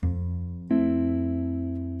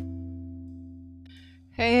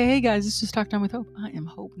Hey guys, this is Talk Time with Hope. I am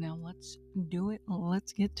Hope. Now let's do it.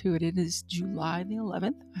 Let's get to it. It is July the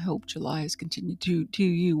 11th. I hope July has continued to do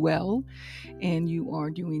you well and you are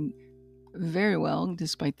doing very well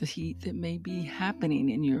despite the heat that may be happening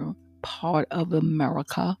in your part of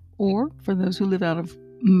America, or for those who live out of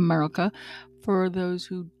America, for those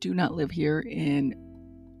who do not live here in,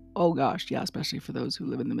 oh gosh, yeah, especially for those who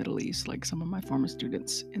live in the Middle East, like some of my former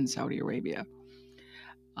students in Saudi Arabia.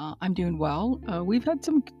 I'm doing well. We've had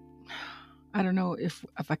some, I don't know if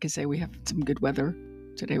I could say we have some good weather.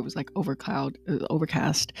 Today was like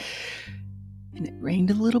overcast, and it rained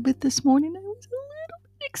a little bit this morning. I was a little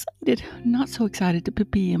bit excited. Not so excited to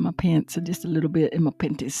pee in my pants and just a little bit in my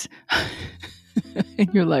panties.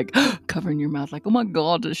 And you're like covering your mouth like, oh my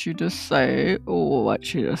God, did she just say what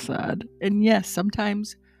she just said? And yes,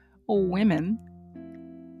 sometimes women,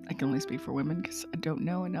 I can only speak for women because I don't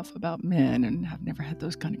know enough about men and have never had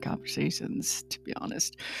those kind of conversations, to be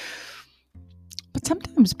honest. But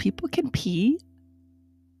sometimes people can pee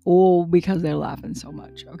because they're laughing so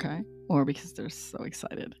much, okay? Or because they're so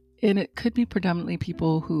excited. And it could be predominantly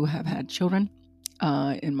people who have had children,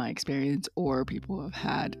 in my experience, or people who have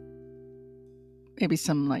had maybe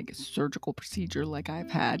some like surgical procedure like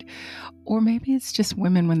I've had. Or maybe it's just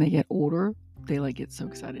women when they get older. They like get so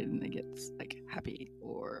excited and they get like happy,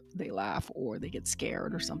 or they laugh, or they get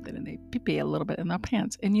scared or something, and they pee a little bit in their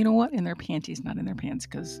pants. And you know what? In their panties, not in their pants,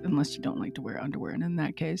 because unless you don't like to wear underwear, and in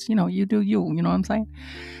that case, you do you. You know what I'm saying?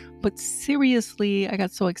 But seriously, I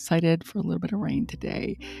got so excited for a little bit of rain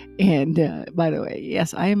today. And by the way,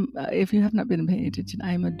 yes, I am. If you have not been paying attention,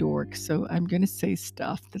 I am a dork, so I'm going to say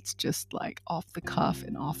stuff that's just like off the cuff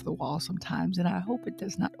and off the wall sometimes, and I hope it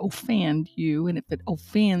does not offend you. And if it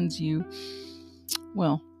offends you,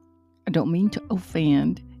 well, I don't mean to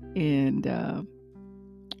offend, and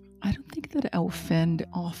I don't think that I offend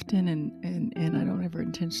often, and I don't ever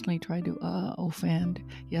intentionally try to offend.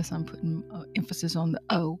 Yes, I'm putting emphasis on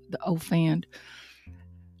the offend,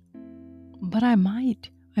 but I might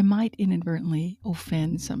inadvertently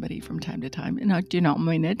offend somebody from time to time, and I do not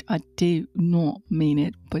mean it.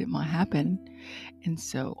 But it might happen. And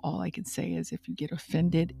so all I can say is, if you get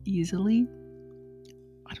offended easily,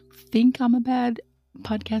 I don't think I'm a bad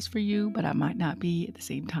podcast for you, but I might not be at the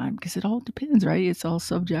same time, because it all depends, right? It's all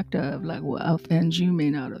subjective. Like, what offends you may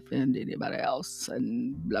not offend anybody else,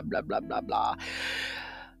 and blah blah blah blah blah.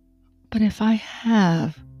 But if I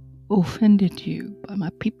have offended you by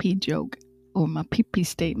my pee joke or my pee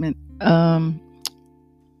statement,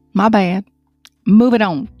 my bad. Move it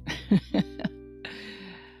on.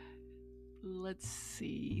 Let's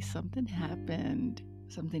see. Something happened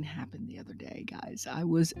the other day, guys. I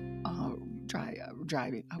was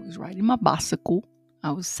driving. I was riding my bicycle.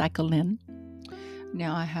 I was cycling.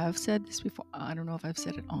 Now, I have said this before. I don't know if I've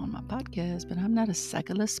said it on my podcast, but I'm not a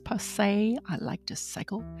cyclist per se. I like to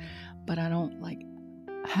cycle, but I don't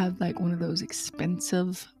have one of those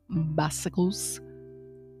expensive bicycles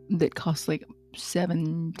that cost like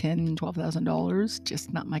 $7,000, $10,000, $12,000.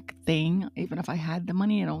 Just not my thing. Even if I had the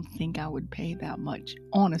money, I don't think I would pay that much.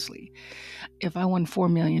 Honestly, if I won $4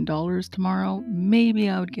 million tomorrow, maybe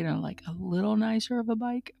I would get a little nicer of a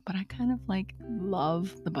bike. But I kind of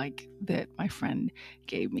love the bike that my friend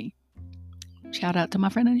gave me. Shout out to my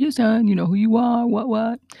friend in Houston. You know who you are.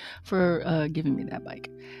 What? For giving me that bike.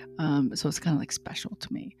 So it's kind of special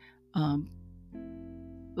to me.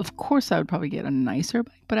 Of course, I would probably get a nicer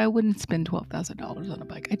bike, but I wouldn't spend $12,000 on a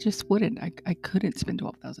bike. I just wouldn't. I couldn't spend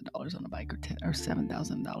 $12,000 on a bike, or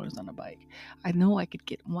 $7,000 on a bike. I know I could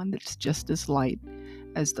get one that's just as light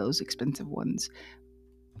as those expensive ones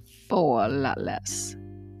for a lot less.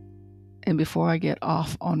 And before I get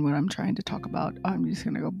off on what I'm trying to talk about, I'm just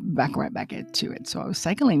going to go right back into it. So I was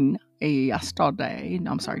cycling 2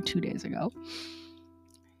 days ago.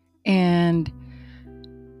 And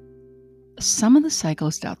some of the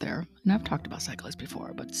cyclists out there, and I've talked about cyclists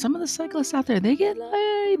before, but some of the cyclists out there, they get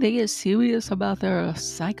serious about their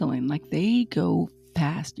cycling. They go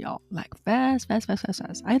fast, y'all. Fast.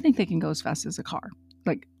 I think they can go as fast as a car.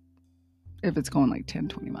 If it's going 10,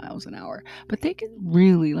 20 miles an hour. But they can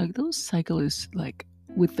really, those cyclists,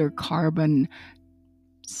 with their carbon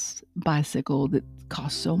bicycle that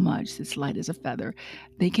costs so much, it's light as a feather,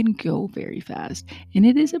 they can go very fast. And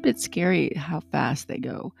it is a bit scary how fast they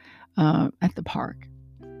go at the park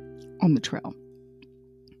on the trail.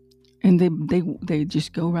 And they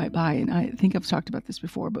just go right by. And I think I've talked about this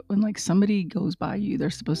before, but when somebody goes by you, they're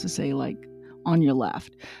supposed to say on your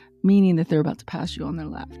left. meaning that they're about to pass you on their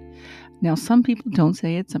left. Now, some people don't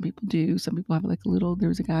say it. Some people do. Some people have like a little.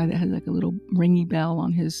 There's a guy that has like a little ringy bell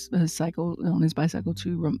on his cycle, on his bicycle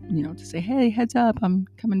to say, "Hey, heads up! I'm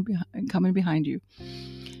coming behind you."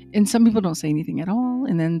 And some people don't say anything at all.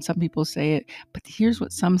 And then some people say it. But here's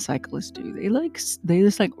what some cyclists do: they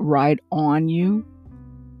just like ride on you,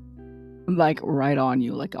 like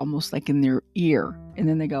almost like in their ear, and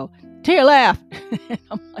then they go, "To your left." And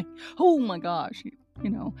I'm like, "Oh my gosh."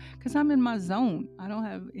 Because I'm in my zone. I don't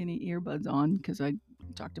have any earbuds on because I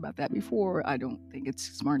talked about that before. I don't think it's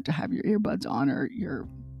smart to have your earbuds on or your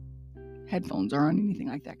headphones on, anything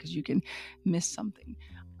like that, because you can miss something.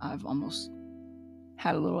 I've almost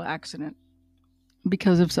had a little accident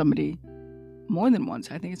because of somebody, more than once.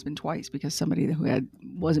 I think it's been twice, because somebody who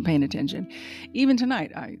wasn't paying attention. Even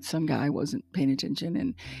tonight, some guy wasn't paying attention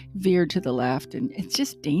and veered to the left, and it's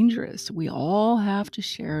just dangerous. We all have to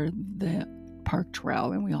share the park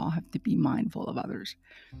trail, and we all have to be mindful of others.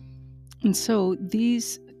 And so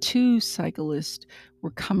these two cyclists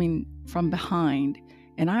were coming from behind,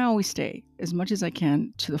 and I always stay as much as I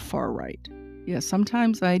can to the far right. Yeah,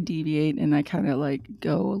 sometimes I deviate and I kind of like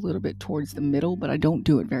go a little bit towards the middle, but I don't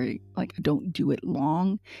do it I don't do it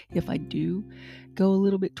long. If I do go a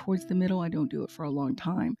little bit towards the middle, I don't do it for a long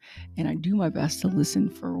time. And I do my best to listen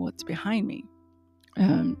for what's behind me.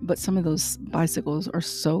 But some of those bicycles are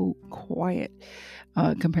so quiet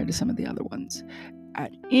compared to some of the other ones.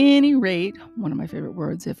 At any rate, one of my favorite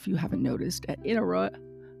words, if you haven't noticed, at any rate,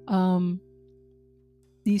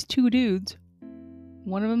 these two dudes,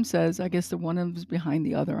 one of them says, I guess the one of them is behind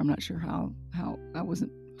the other. I'm not sure how I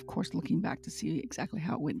wasn't, of course, looking back to see exactly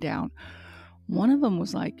how it went down. One of them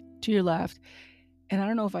was like, "To your left." And I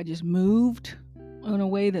don't know if I just moved in a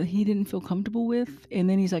way that he didn't feel comfortable with. And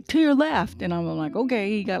then he's like, "To your left." And I'm like, okay,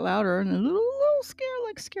 he got louder and a little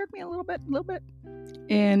scared me a little bit.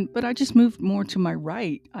 But I just moved more to my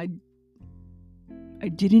right. I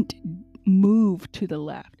didn't move to the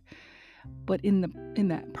left. But in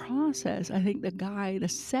that process, I think the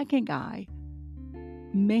second guy,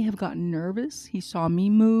 may have gotten nervous. He saw me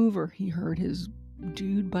move, or he heard his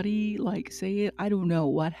dude buddy say it. I don't know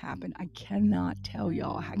what happened. I cannot tell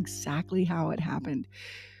y'all exactly how it happened.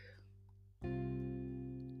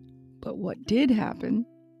 But what did happen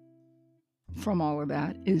from all of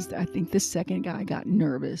that is that I think the second guy got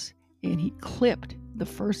nervous, and he clipped the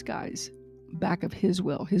first guy's back of his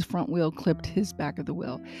wheel. His front wheel clipped his back of the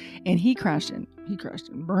wheel, and he crashed and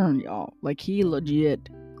burned, y'all. He legit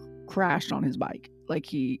crashed on his bike.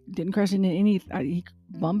 He didn't crash into any. He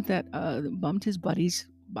bumped his buddy's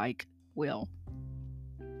bike wheel,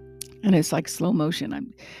 and it's like slow motion.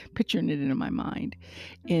 I'm picturing it in my mind,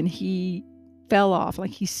 and he fell off.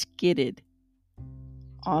 He skidded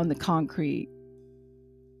on the concrete.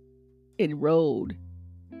 It rolled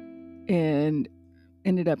and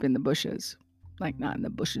ended up in the bushes. Not in the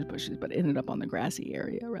bushes, but ended up on the grassy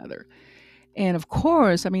area rather. And of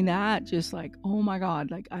course, that just oh my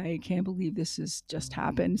God, I can't believe this has just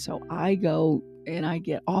happened. So I go and I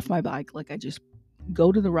get off my bike. I just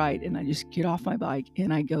go to the right and I just get off my bike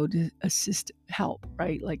and I go to assist help,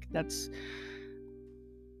 right? That's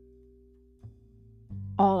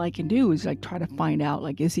all I can do is try to find out,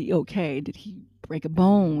 is he okay? Did he break a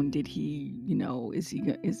bone? Did he, is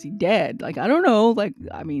he dead? I don't know.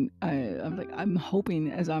 I'm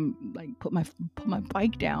hoping as I'm put my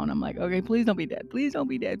bike down, I'm like, okay, please don't be dead. Please don't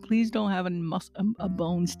be dead. Please don't have a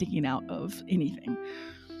bone sticking out of anything.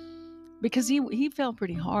 Because he fell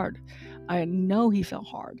pretty hard. I know he fell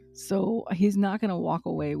hard. So he's not going to walk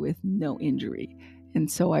away with no injury.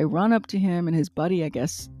 And so I run up to him, and his buddy, I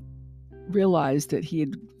guess, realized that he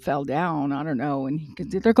had fell down. I don't know. And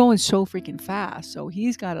they're going so freaking fast. So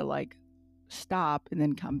he's got to stop and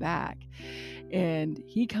then come back. And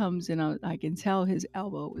he comes and I can tell his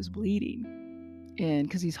elbow is bleeding. And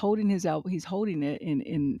because he's holding his elbow, he's holding it.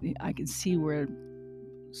 And I can see where,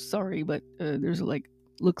 sorry, but there's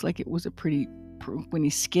looks like it was a pretty, when he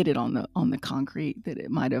skidded on the concrete, that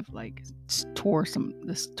it might have tore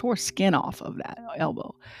skin off of that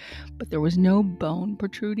elbow, but there was no bone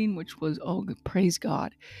protruding, which was, oh, praise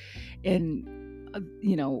God. And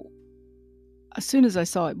as soon as I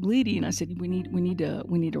saw it bleeding, I said, we need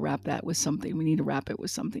to wrap that with something. We need to wrap it with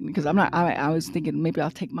something, because I was thinking maybe I'll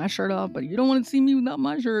take my shirt off, but you don't want to see me without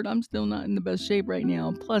my shirt. I'm still not in the best shape right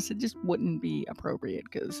now. Plus, it just wouldn't be appropriate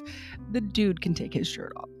because the dude can take his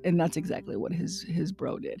shirt off. And that's exactly what his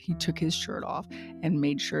bro did. He took his shirt off and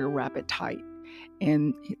made sure to wrap it tight.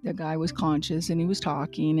 and the guy was conscious and he was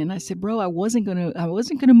talking, and I said, bro, I wasn't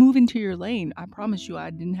gonna move into your lane. I promise you, I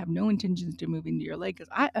didn't have no intentions to move into your lane because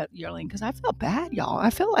I felt bad, y'all. I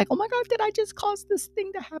felt like, oh my god, did I just cause this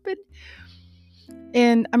thing to happen?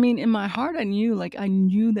 And I mean, in my heart, I knew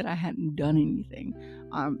that I hadn't done anything,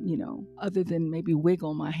 other than maybe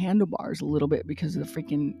wiggle my handlebars a little bit because of the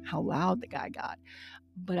freaking how loud the guy got.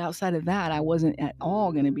 But outside of that, I wasn't at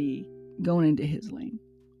all going to be going into his lane.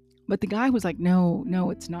 But the guy was like, no,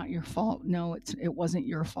 it's not your fault. No, it wasn't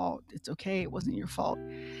your fault. It's okay. It wasn't your fault.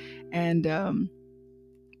 And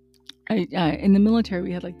in the military,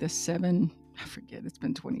 we had like the 7, I forget, it's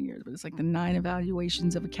been 20 years, but it's like the 9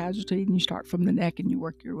 evaluations of a casualty, and you start from the neck and you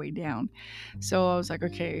work your way down. So I was like,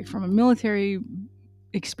 okay, from a military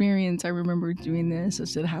experience, I remember doing this. I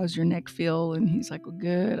said, how's your neck feel? And he's like, well,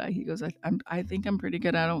 good. He goes, I think I'm pretty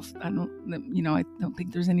good. I don't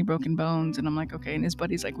think there's any broken bones. And I'm like, okay. And his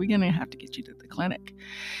buddy's like, we're going to have to get you to the clinic.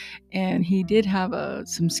 And he did have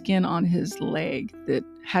some skin on his leg that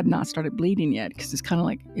had not started bleeding yet. Cause it's kind of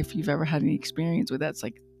like, if you've ever had any experience with that, it's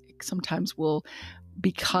like, sometimes will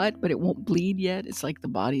be cut, but it won't bleed yet. It's like the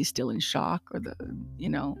body's still in shock, or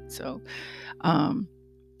so,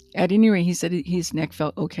 at any rate, he said his neck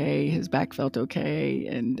felt okay, his back felt okay,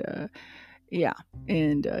 and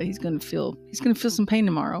he's gonna feel some pain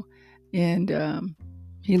tomorrow. And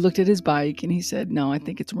he looked at his bike and he said, no, I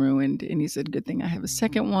think it's ruined. And he said, good thing I have a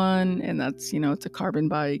second one, and that's, it's a carbon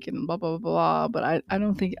bike and blah blah blah blah. But I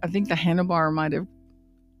think the handlebar might have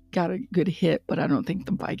got a good hit, but I don't think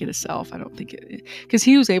the bike itself, I don't think it, because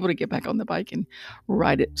he was able to get back on the bike and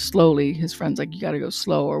ride it slowly. His friend's like, you got to go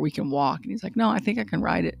slow or we can walk. And he's like, no, I think I can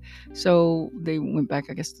ride it. So they went back,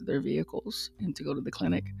 I guess, to their vehicles and to go to the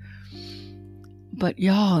clinic. But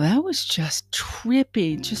y'all, that was just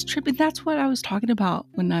trippy. That's what I was talking about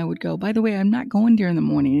when I would go. By the way, I'm not going there in the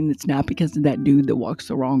morning, and it's not because of that dude that walks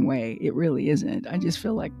the wrong way. It really isn't. I just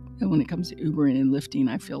feel like when it comes to Ubering and lifting,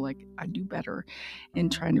 I feel like I do better in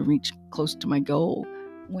trying to reach close to my goal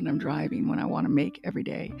when I'm driving, when I want to make every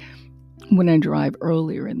day, when I drive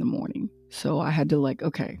earlier in the morning. So I had to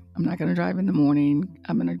okay, I'm not going to drive in the morning.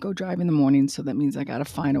 I'm going to go drive in the morning. So that means I got to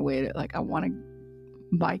find a way to, I want to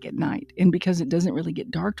bike at night. And because it doesn't really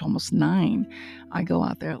get dark till almost 9, I go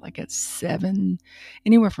out there at 7,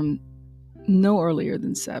 anywhere from no earlier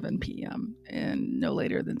than 7 p.m. and no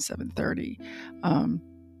later than 7:30.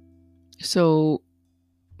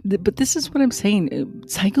 But this is what I'm saying.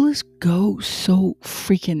 Cyclists go so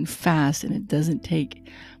freaking fast, and it doesn't take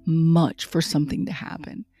much for something to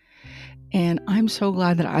happen. And I'm so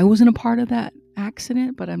glad that I wasn't a part of that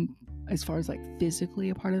accident, but I'm, as far as physically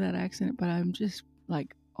a part of that accident, but I'm just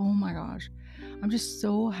oh my gosh, I'm just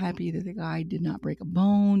so happy that the guy did not break a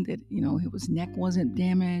bone, that, his neck wasn't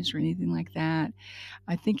damaged or anything like that.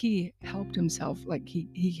 I think he helped himself,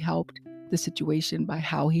 he helped the situation by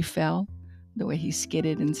how he fell, the way he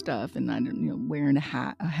skidded and stuff. And I don't, wearing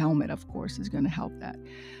a helmet, of course, is going to help that.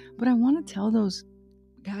 But I want to tell those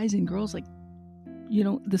guys and girls,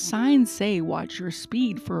 the signs say watch your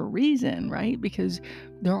speed for a reason, right? Because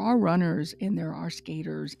there are runners and there are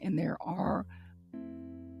skaters and there are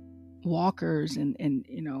walkers and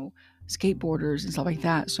skateboarders and stuff like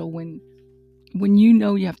that. So when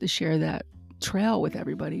you have to share that trail with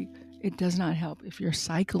everybody, it does not help if you're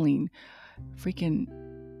cycling freaking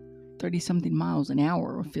 30 something miles an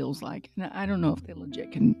hour, it feels like. And I don't know if they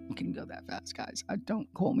legit can go that fast, guys.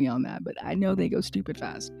 Don't quote me on that, but I know they go stupid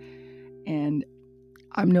fast. And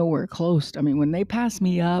I'm nowhere close. I mean, when they pass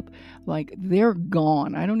me up, they're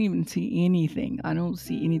gone. I don't even see anything. I don't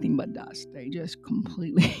see anything but dust. They just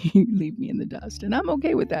completely leave me in the dust. And I'm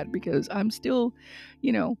okay with that because I'm still,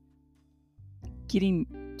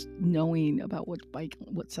 knowing about what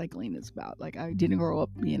cycling is about. I didn't grow up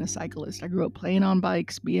being a cyclist. I grew up playing on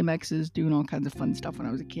bikes, BMXs, doing all kinds of fun stuff when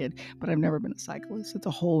I was a kid, but I've never been a cyclist. It's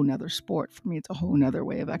a whole nother sport for me. It's a whole nother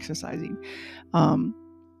way of exercising.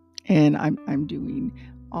 And I'm doing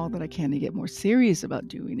all that I can to get more serious about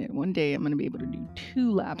doing it. One day I'm going to be able to do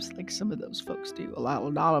 2 laps like some of those folks do. A lot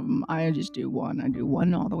of them, I just do one. I do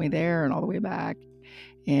one all the way there and all the way back.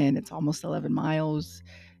 And it's almost 11 miles.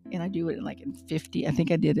 And I do it in 50. I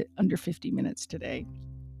think I did it under 50 minutes today.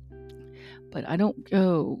 But I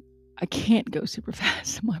can't go super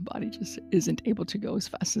fast. My body just isn't able to go as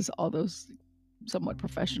fast as all those somewhat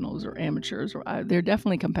professionals or amateurs. They're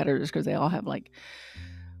definitely competitors because they all have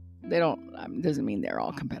they don't, doesn't mean they're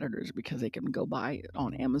all competitors because they can go buy it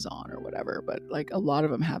on Amazon or whatever, but a lot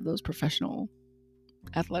of them have those professional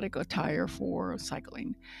athletic attire for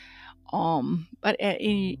cycling. But at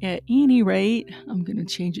any rate, I'm going to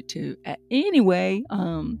change it to at anyway,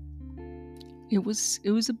 it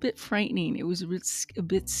was a bit frightening. It was a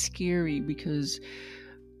bit scary because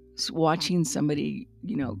watching somebody,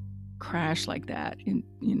 crash like that and,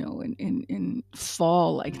 and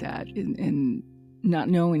fall like that and not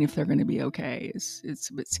knowing if they're going to be okay it's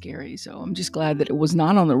a bit scary. So I'm just glad that it was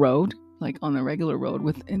not on the road, like on the regular road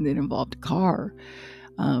and it involved a car,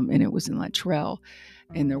 and it was in that trail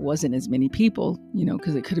and there wasn't as many people,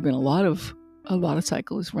 because it could have been a lot of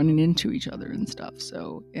cyclists running into each other and stuff.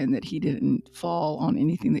 So, and that he didn't fall on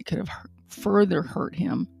anything that could have further hurt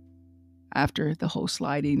him after the whole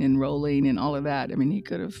sliding and rolling and all of that. I mean, he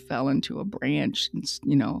could have fell into a branch and,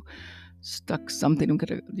 stuck something, could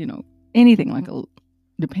have, anything like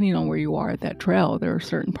depending on where you are at that trail, there are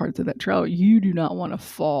certain parts of that trail you do not want to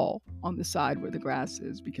fall on the side where the grass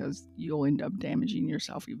is because you'll end up damaging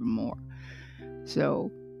yourself even more.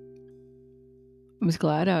 So I was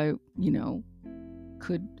glad I,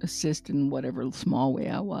 could assist in whatever small way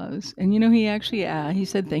I was. And, he actually, he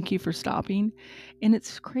said, thank you for stopping. And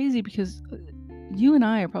it's crazy because you and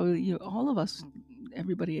I are probably, all of us,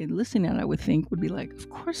 everybody listening at it, I would think would be like, of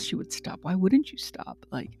course she would stop. Why wouldn't you stop?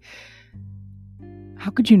 Like, how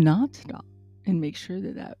could you not stop and make sure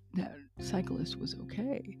that cyclist was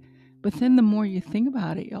okay? But then the more you think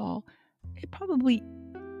about it, y'all, it probably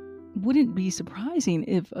wouldn't be surprising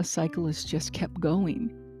if a cyclist just kept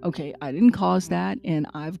going. Okay, I didn't cause that, and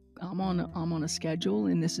I'm on a schedule,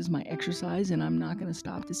 and this is my exercise, and I'm not going to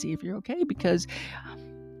stop to see if you're okay because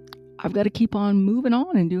I've got to keep on moving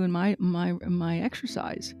on and doing my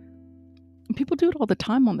exercise. And people do it all the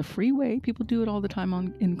time on the freeway. People do it all the time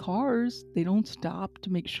in cars. They don't stop to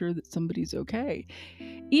make sure that somebody's okay,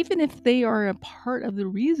 even if they are a part of the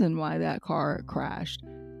reason why that car crashed.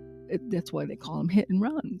 That's why they call them hit and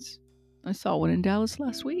runs. I saw one in Dallas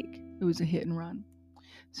last week. It was a hit and run.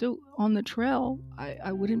 So on the trail,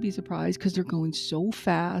 I wouldn't be surprised because they're going so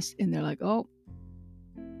fast and they're like, oh,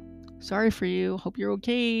 sorry for you. Hope you're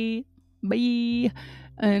okay. Bye.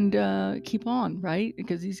 And keep on, right?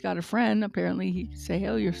 Because he's got a friend. Apparently he say,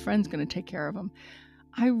 oh, your friend's going to take care of him.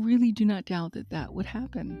 I really do not doubt that would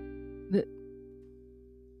happen. That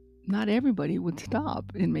not everybody would stop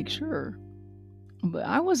and make sure. But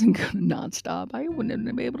I wasn't going to not stop. I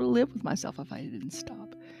wouldn't be able to live with myself if I didn't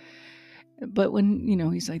stop. But when,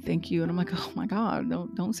 he's like, thank you. And I'm like, oh my God,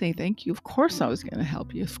 don't say thank you. Of course I was going to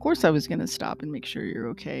help you. Of course I was going to stop and make sure you're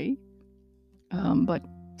okay. But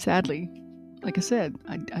sadly, like I said,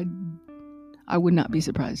 I would not be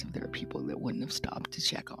surprised if there are people that wouldn't have stopped to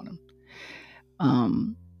check on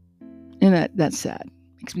him. And that's sad.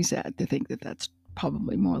 Makes me sad to think that that's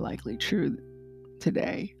probably more likely true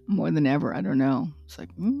today more than ever. I don't know. It's like,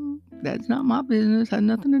 that's not my business. Has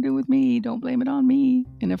nothing to do with me. Don't blame it on me.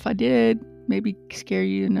 And if I did maybe scare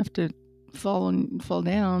you enough to fall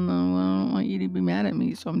down, well, I don't want you to be mad at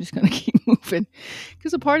me. So I'm just going to keep moving.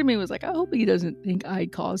 Because a part of me was like, I hope he doesn't think I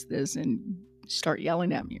caused this and start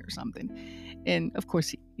yelling at me or something. And of course,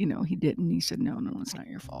 he didn't. He said, no, it's not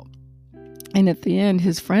your fault. And at the end,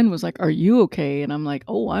 his friend was like, are you okay? And I'm like,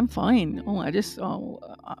 oh, I'm fine.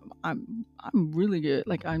 I'm really good.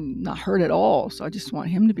 Like, I'm not hurt at all. So I just want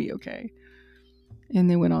him to be okay. And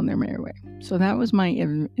they went on their merry way. So that was my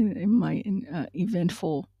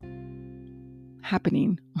eventful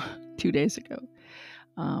happening 2 days ago.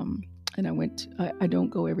 And I went, I don't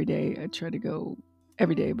go every day. I try to go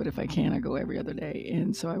every day, but if I can, I go every other day.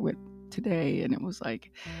 And so I went today, and it was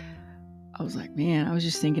like, I was like, man, I was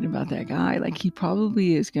just thinking about that guy. Like, he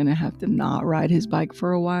probably is going to have to not ride his bike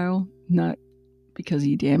for a while. Not because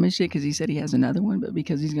he damaged it, because he said he has another one, but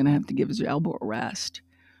because he's going to have to give his elbow a rest.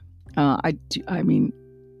 I mean,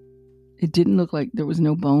 it didn't look like there was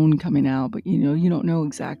no bone coming out, but you don't know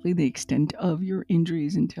exactly the extent of your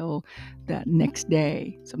injuries until that next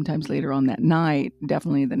day. Sometimes later on that night,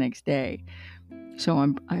 definitely the next day.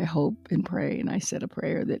 So I hope and pray, and I said a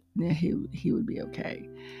prayer that he would be okay.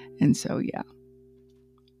 And so, yeah.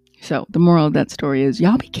 So the moral of that story is,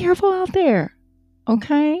 y'all be careful out there.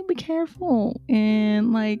 Okay? Be careful.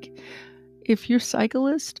 And like, if you're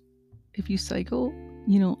cyclist, if you cycle,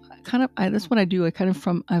 that's what I do.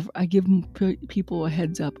 I give people a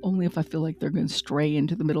heads up only if I feel like they're going to stray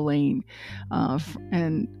into the middle lane.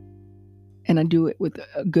 And I do it with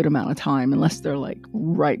a good amount of time, unless they're like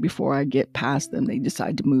right before I get past them, they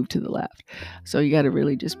decide to move to the left. So you got to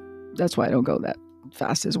really that's why I don't go that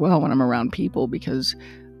fast as well when I'm around people, because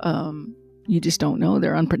you just don't know.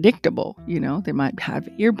 They're unpredictable. They might have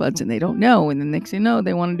earbuds and they don't know. And the next thing you know,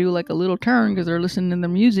 they want to do like a little turn because they're listening to the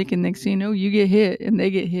music. And next thing you know, you get hit and they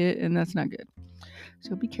get hit, and that's not good.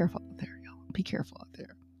 So be careful out there, y'all. Be careful out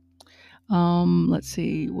there. Let's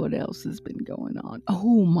see what else has been going on.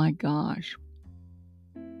 Oh my gosh.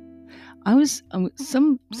 I was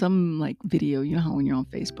some like video. You know how when you're on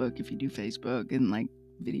Facebook, if you do Facebook and like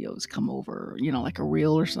videos come over, like a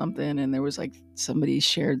reel or something, and there was like somebody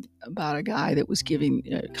shared about a guy that was giving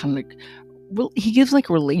kind of like, well, he gives like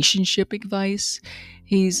relationship advice.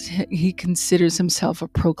 He considers himself a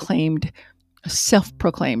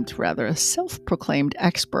self-proclaimed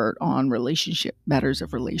expert on relationship matters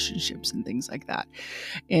of relationships and things like that.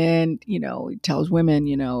 And he tells women,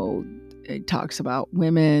 it talks about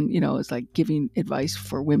women, it's like giving advice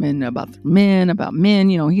for women about men.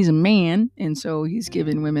 He's a man, and so he's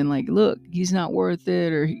giving women like, look, he's not worth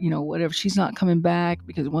it, or whatever, she's not coming back,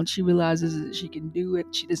 because once she realizes that she can do it,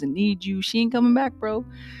 she doesn't need you, she ain't coming back, bro.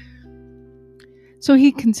 So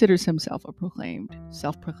he considers himself a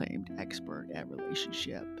self-proclaimed expert at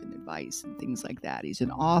relationship and advice and things like that. He's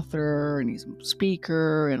an author and he's a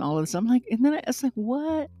speaker and all of this. I'm like, and then it's like,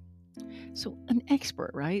 what? So an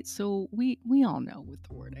expert, right? So we all know what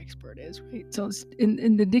the word expert is, right? So it's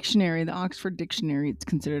in the dictionary, the Oxford Dictionary, it's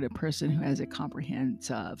considered a person who has a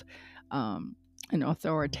comprehensive, an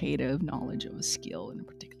authoritative knowledge of a skill in a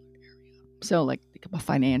particular area. So like a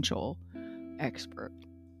financial expert,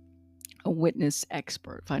 a witness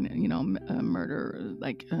expert, murder,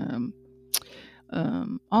 like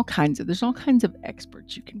there's all kinds of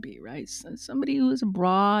experts you can be, right? So somebody who is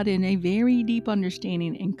broad in a very deep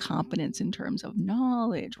understanding and competence in terms of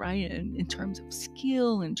knowledge, right? And in terms of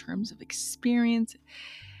skill, in terms of experience,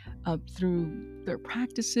 through their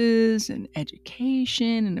practices and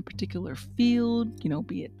education in a particular field,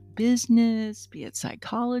 be it business, be it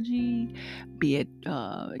psychology, be it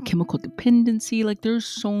chemical dependency. Like there's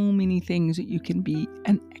so many things that you can be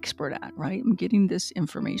an expert at, right? I'm getting this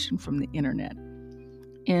information from the internet.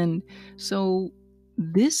 And so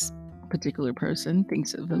this particular person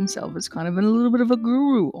thinks of himself as kind of a little bit of a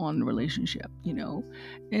guru on relationship,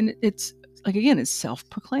 and it's like, again, it's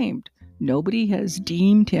self-proclaimed. Nobody has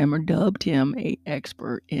deemed him or dubbed him a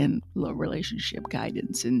expert in relationship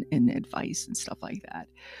guidance and advice and stuff like that.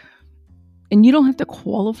 And you don't have to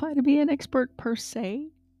qualify to be an expert per se.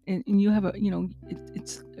 And you have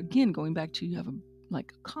it's again going back to, you have a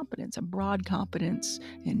competence, a broad competence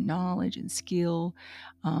and knowledge and skill.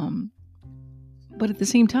 But at the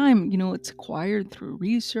same time, it's acquired through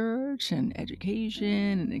research and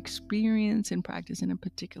education and experience and practice in a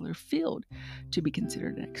particular field to be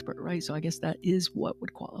considered an expert, right? So I guess that is what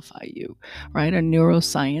would qualify you, right? A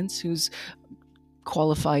neuroscience who's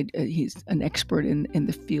qualified, he's an expert in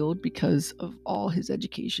the field because of all his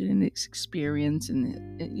education and his experience,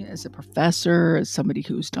 and as a professor, as somebody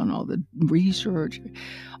who's done all the research.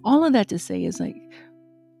 All of that to say is like,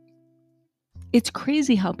 it's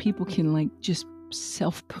crazy how people can like just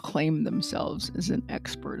self-proclaim themselves as an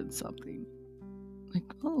expert in something. Like,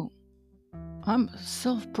 oh, I'm a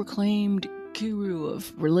self-proclaimed guru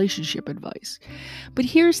of relationship advice. But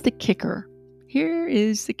here's the kicker. Here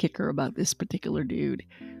is the kicker about this particular dude.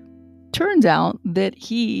 Turns out that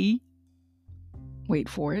wait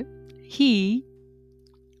for it,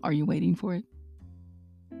 are you waiting for it?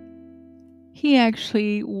 He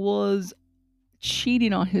actually was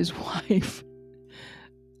cheating on his wife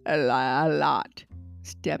a lot,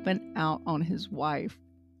 stepping out on his wife,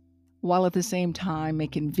 while at the same time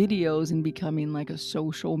making videos and becoming like a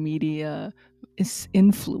social media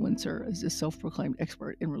influencer as a self-proclaimed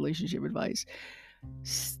expert in relationship advice.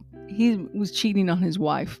 He was cheating on his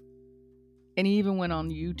wife. And he even went on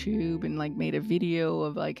YouTube and like made a video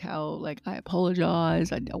of like how like, I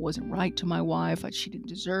apologize, I wasn't right to my wife, she didn't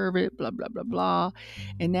deserve it, blah blah blah blah.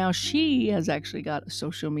 And now she has actually got a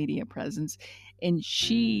social media presence, and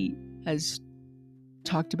she has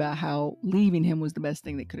talked about how leaving him was the best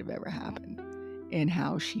thing that could have ever happened, and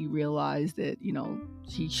how she realized that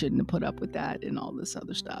she shouldn't have put up with that and all this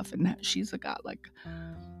other stuff. And she's got like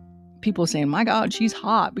people saying, my God, she's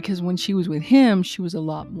hot, because when she was with him, she was a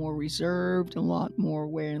lot more reserved, a lot more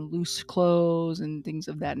wearing loose clothes and things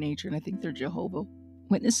of that nature. And I think they're Jehovah's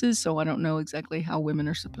Witnesses, so I don't know exactly how women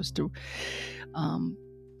are supposed to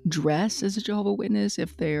dress as a Jehovah's Witness,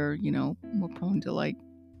 if they're, more prone to like,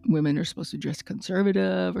 women are supposed to dress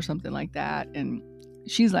conservative or something like that. And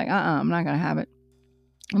she's like, I'm not gonna have it.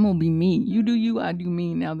 I'm gonna be me. You do you, I do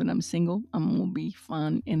me. Now that I'm single, I'm gonna be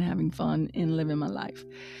fun and having fun and living my life.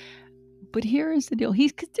 But here is the deal. He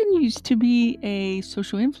continues to be a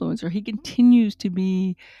social influencer. He continues to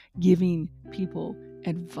be giving people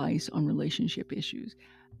advice on relationship issues.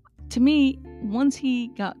 To me, once he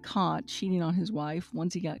got caught cheating on his wife,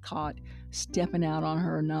 once he got caught stepping out on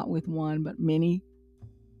her, not with one, but many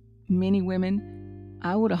women,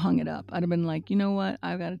 I would have hung it up. I'd have been like, you know what?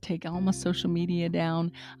 I've got to take all my social media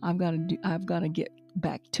down. I've got to get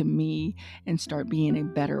back to me and start being a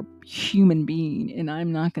better human being. And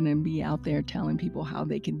I'm not going to be out there telling people how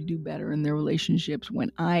they can do better in their relationships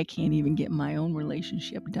when I can't even get my own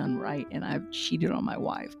relationship done right. And I've cheated on my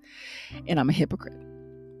wife and I'm a hypocrite.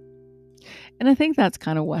 And I think that's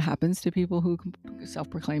kind of what happens to people who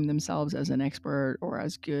self-proclaim themselves as an expert or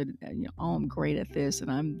as good. Oh, I'm great at this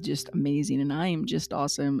and I'm just amazing and I am just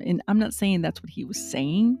awesome. And I'm not saying that's what he was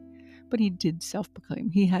saying, but he did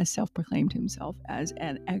self-proclaim. He has self-proclaimed himself as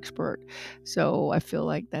an expert. So I feel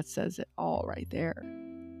like that says it all right there.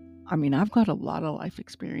 I mean, I've got a lot of life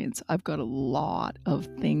experience. I've got a lot of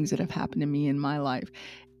things that have happened to me in my life.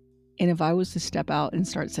 And if I was to step out and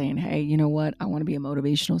start saying, hey, you know what? I want to be a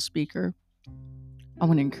motivational speaker. I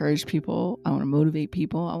want to encourage people. I want to motivate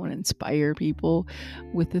people. I want to inspire people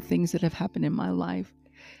with the things that have happened in my life.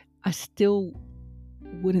 I still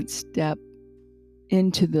wouldn't step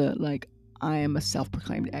into the, like, I am a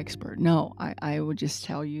self-proclaimed expert. No, I would just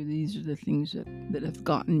tell you these are the things that have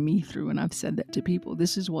gotten me through. And I've said that to people.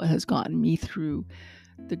 This is what has gotten me through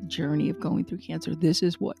the journey of going through cancer. This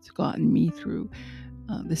is what's gotten me through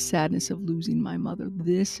the sadness of losing my mother.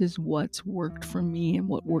 This is what's worked for me, and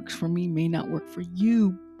what works for me may not work for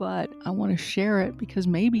you, but I want to share it because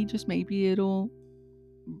maybe, just maybe, it'll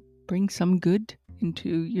bring some good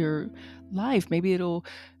into your life. Maybe it'll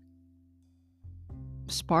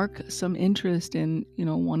spark some interest in,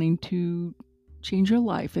 wanting to change your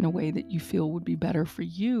life in a way that you feel would be better for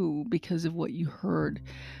you because of what you heard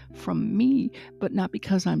from me, but not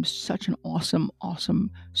because I'm such an awesome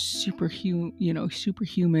superhuman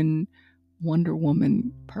Wonder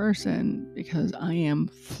Woman person, because I am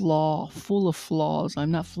full of flaws. I'm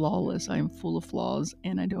not flawless. I am full of flaws,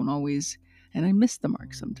 and I miss the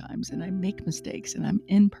mark sometimes, and I make mistakes, and I'm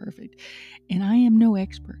imperfect, and I am no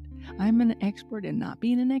expert. I'm an expert in not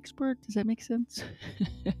being an expert. Does that make sense?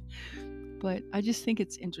 But I just think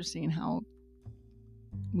it's interesting how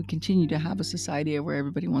we continue to have a society where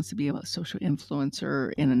everybody wants to be a social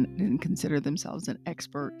influencer and consider themselves an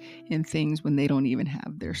expert in things when they don't even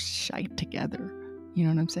have their shite together. You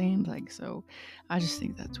know what I'm saying? Like, so I just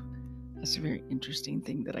think that's a very interesting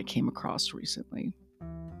thing that I came across recently.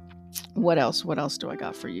 What else do I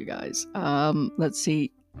got for you guys? Let's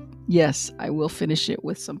see. Yes, I will finish it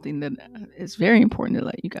with something that is very important to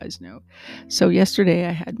let you guys know. So yesterday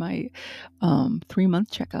I had my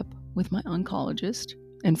 3-month checkup with my oncologist.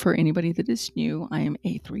 And for anybody that is new, I am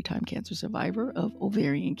a 3-time cancer survivor of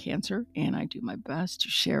ovarian cancer, and I do my best to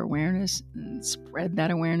share awareness and spread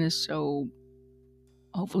that awareness so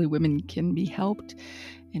hopefully women can be helped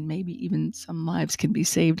and maybe even some lives can be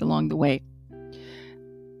saved along the way.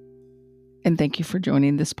 And thank you for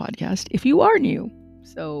joining this podcast if you are new.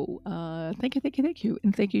 So thank you.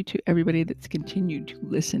 And thank you to everybody that's continued to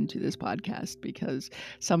listen to this podcast, because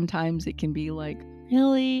sometimes it can be like,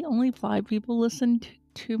 really? Only 5 people listened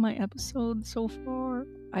to my episode so far?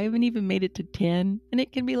 I haven't even made it to 10. And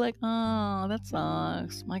it can be like, oh, that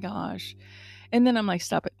sucks. My gosh. And then I'm like,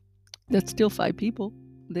 stop it. That's still 5 people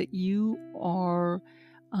that you are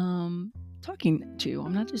talking to.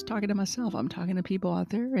 I'm not just talking to myself. I'm talking to people out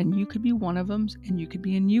there, and you could be one of them, and you could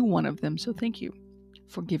be a new one of them. So thank you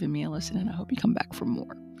for giving me a listen, and I hope you come back for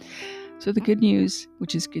more. So the good news,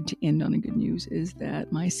 which is good to end on a good news, is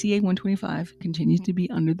that my CA 125 continues to be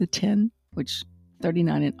under the 10, which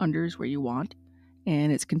 39 and under is where you want,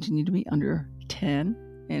 and it's continued to be under 10.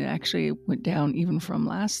 And it actually went down even from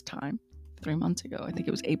last time, 3 months ago. I think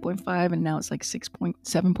it was 8.5, and now it's like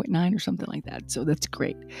 7.9 or something like that. So that's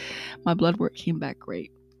great. My blood work came back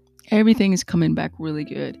great. Everything is coming back really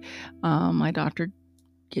good. My doctor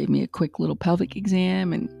gave me a quick little pelvic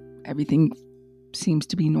exam, and everything seems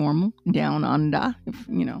to be normal, down under,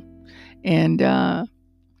 and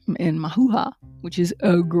my hoo-ha, which is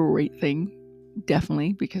a great thing,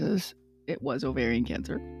 definitely, because it was ovarian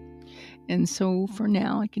cancer. And so for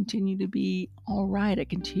now, I continue to be all right. I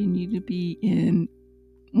continue to be in,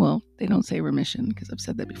 well, they don't say remission, because I've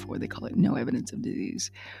said that before. They call it no evidence of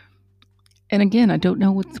disease. And again, I don't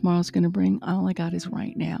know what tomorrow's going to bring. All I got is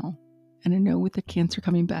right now. And I know with the cancer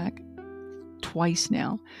coming back twice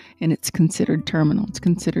now, and it's considered terminal. It's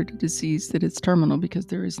considered a disease that is terminal because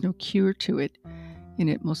there is no cure to it. And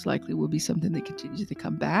it most likely will be something that continues to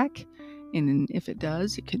come back. And if it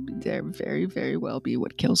does, it could very, very well be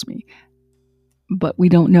what kills me. But we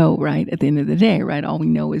don't know, right? At the end of the day, right? All we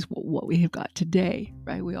know is what we have got today,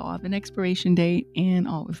 right? We all have an expiration date, and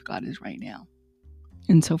all we've got is right now.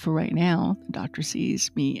 And so for right now, the doctor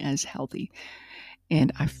sees me as healthy,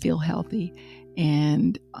 and I feel healthy,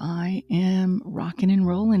 And I am rocking and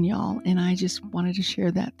rolling, y'all. And I just wanted to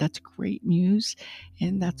share that. That's great news.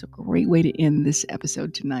 And that's a great way to end this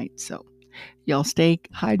episode tonight. So, y'all stay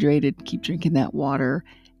hydrated, keep drinking that water.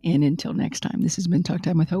 And until next time, this has been Talk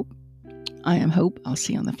Time with Hope. I am Hope. I'll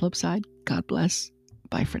see you on the flip side. God bless.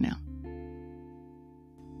 Bye for now.